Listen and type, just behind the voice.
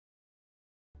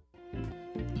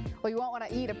Well, you won't want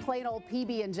to eat a plain old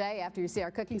PB&J after you see our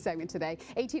cooking segment today.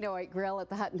 1808 Grill at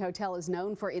the Hutton Hotel is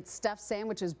known for its stuffed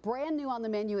sandwiches, brand new on the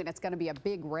menu, and it's going to be a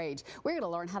big rage. We're going to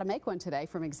learn how to make one today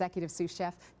from Executive Sous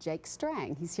Chef Jake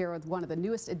Strang. He's here with one of the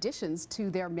newest additions to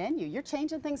their menu. You're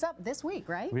changing things up this week,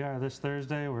 right? We are. This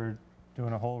Thursday, we're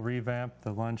doing a whole revamp,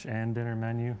 the lunch and dinner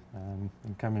menu. And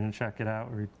come in and check it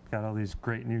out. We've got all these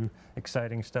great new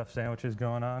exciting stuffed sandwiches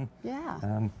going on.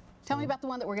 Yeah. Tell me about the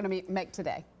one that we're going to make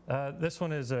today. This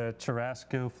one is a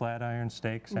Churrasco flat iron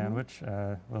steak sandwich,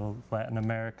 little Latin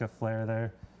America flair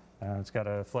there. It's got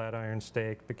a flat iron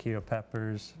steak, piquillo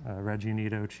peppers,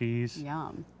 Reginito cheese.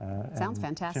 Yum. Sounds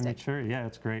fantastic. Chimichurri, yeah,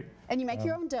 it's great. And you make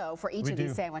your own dough for each of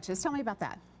these sandwiches. Tell me about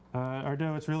that. Our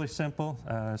dough, it's really simple,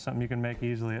 something you can make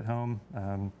easily at home.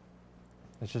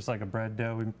 It's just like a bread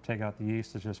dough. We take out the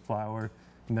yeast. It's just flour,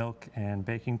 milk, and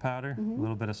baking powder, a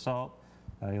little bit of salt.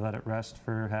 You let it rest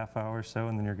for a half hour or so,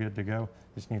 and then you're good to go.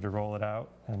 You just need to roll it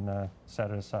out and set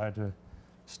it aside to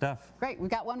stuff. Great. We've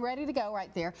got one ready to go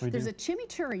right there. There's a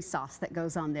chimichurri sauce that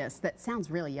goes on this that sounds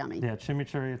really yummy. Yeah,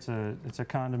 chimichurri, it's a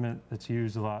condiment that's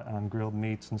used a lot on grilled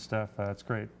meats and stuff. It's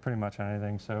great pretty much on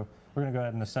anything. So we're going to go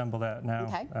ahead and assemble that now.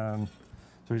 Okay. So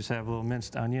we just have a little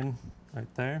minced onion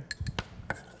right there,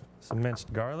 some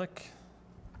minced garlic.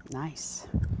 Nice.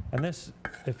 And this,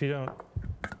 if you don't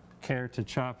care to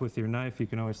chop with your knife, you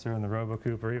can always throw in the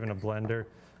RoboCoupe or even a blender,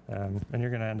 and you're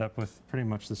going to end up with pretty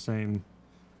much the same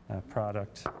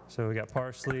product. So we got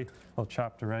parsley, a little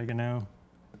chopped oregano,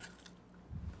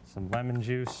 some lemon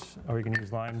juice, or you can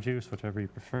use lime juice, whichever you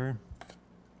prefer,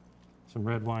 some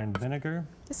red wine vinegar.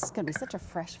 This is going to be such a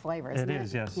fresh flavor, isn't it? It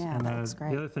is, yes. Yeah, and that's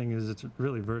great. The other thing is it's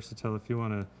really versatile if you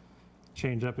want to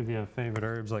change up, if you have favorite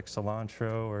herbs like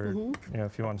cilantro, or you know,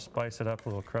 if you want to spice it up, a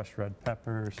little crushed red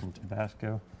pepper or some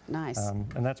Tabasco. Nice.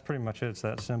 And that's pretty much it. It's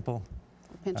that simple.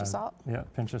 A pinch of salt? Yeah,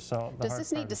 pinch of salt. Does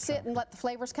this need to sit and let the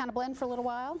flavors kind of blend for a little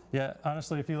while? Yeah,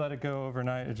 honestly, if you let it go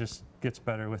overnight, it just gets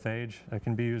better with age. It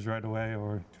can be used right away,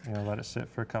 or let it sit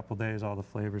for a couple days. All the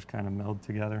flavors kind of meld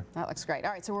together. That looks great.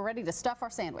 All right, so we're ready to stuff our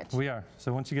sandwich. We are.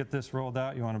 So once you get this rolled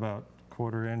out, you want about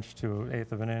 1/4 inch to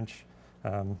 1/8 of an inch.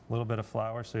 A little bit of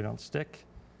flour so you don't stick.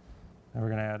 And we're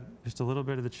going to add just a little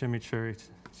bit of the chimichurri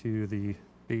to the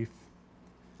beef.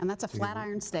 And that's a flat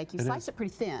iron steak. You slice it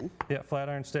pretty thin. Yeah, flat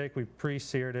iron steak. We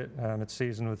pre-seared it. It's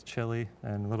seasoned with chili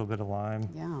and a little bit of lime.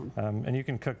 Yum. And you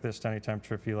can cook this to any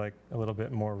temperature if you like a little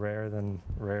bit more rare than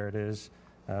rare it is.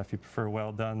 If you prefer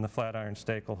well done, the flat iron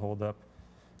steak will hold up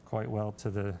quite well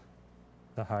to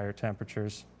the higher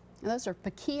temperatures. And those are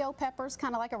piquillo peppers,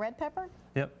 kind of like a red pepper?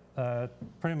 Yep,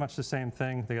 pretty much the same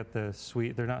thing. They got the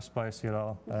sweet, they're not spicy at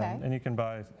all. Okay. And you can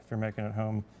buy, if you're making it at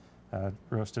home,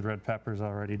 roasted red peppers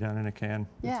already done in a can.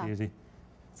 Yeah. It's easy.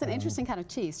 It's an interesting kind of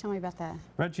cheese. Tell me about that.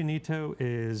 Reginito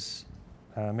is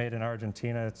made in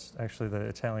Argentina. It's actually the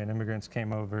Italian immigrants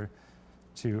came over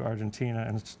to Argentina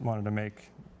and wanted to make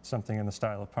something in the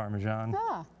style of Parmesan.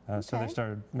 Ah, okay. So they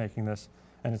started making this.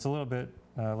 And it's a little bit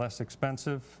less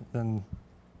expensive than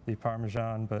the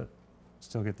Parmesan, but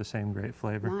still get the same great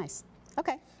flavor. Nice.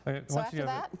 Okay. So after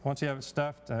that? Once you have it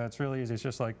stuffed, it's really easy. It's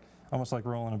just like almost like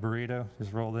rolling a burrito.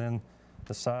 Just roll in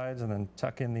the sides and then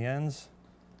tuck in the ends.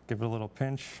 Give it a little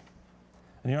pinch.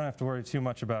 And you don't have to worry too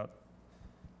much about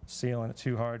sealing it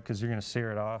too hard because you're going to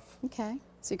sear it off. Okay.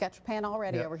 So you got your pan all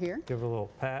ready over here. Give it a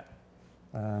little pat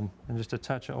and just a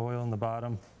touch of oil in the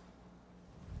bottom.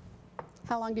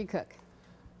 How long do you cook?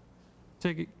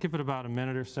 Give it about a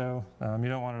minute or so. You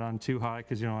don't want it on too high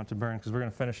because you don't want it to burn, because we're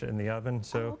going to finish it in the oven.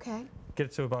 So get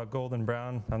it to about golden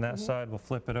brown on that side. We'll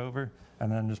flip it over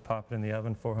and then just pop it in the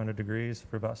oven, 400 degrees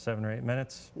for about 7 or 8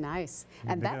 minutes. Nice.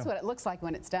 And that's what it looks like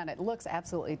when it's done. It looks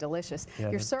absolutely delicious. Yeah,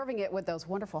 you're serving it with those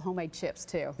wonderful homemade chips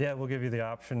too. Yeah, we'll give you the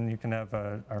option. You can have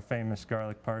our famous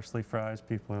garlic parsley fries.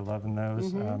 People are loving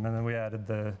those. And then we added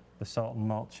the salt and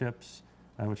malt chips,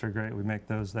 which are great. We make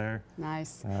those there.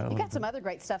 Nice. You got some other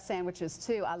great stuffed sandwiches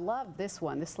too. I love this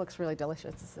one. This looks really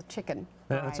delicious. It's a chicken.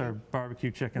 Yeah, that's our barbecue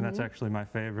chicken. That's actually my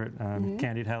favorite.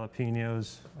 Candied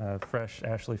jalapenos, fresh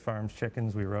Ashley Farms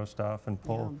chickens we roast off and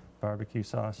pull barbecue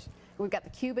sauce. We've got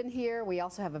the Cuban here. We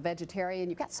also have a vegetarian.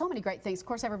 You've got so many great things. Of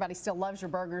course, everybody still loves your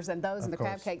burgers, and those and the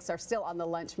crab cakes are still on the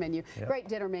lunch menu. Yep. Great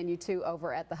dinner menu, too,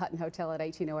 over at the Hutton Hotel at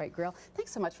 1808 Grill.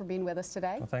 Thanks so much for being with us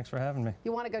today. Well, thanks for having me.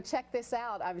 You want to go check this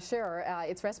out, I'm sure.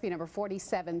 It's recipe number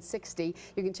 4760.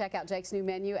 You can check out Jake's new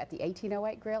menu at the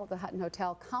 1808 Grill at the Hutton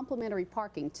Hotel. Complimentary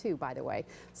parking, too, by the way,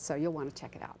 so you'll want to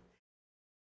check it out.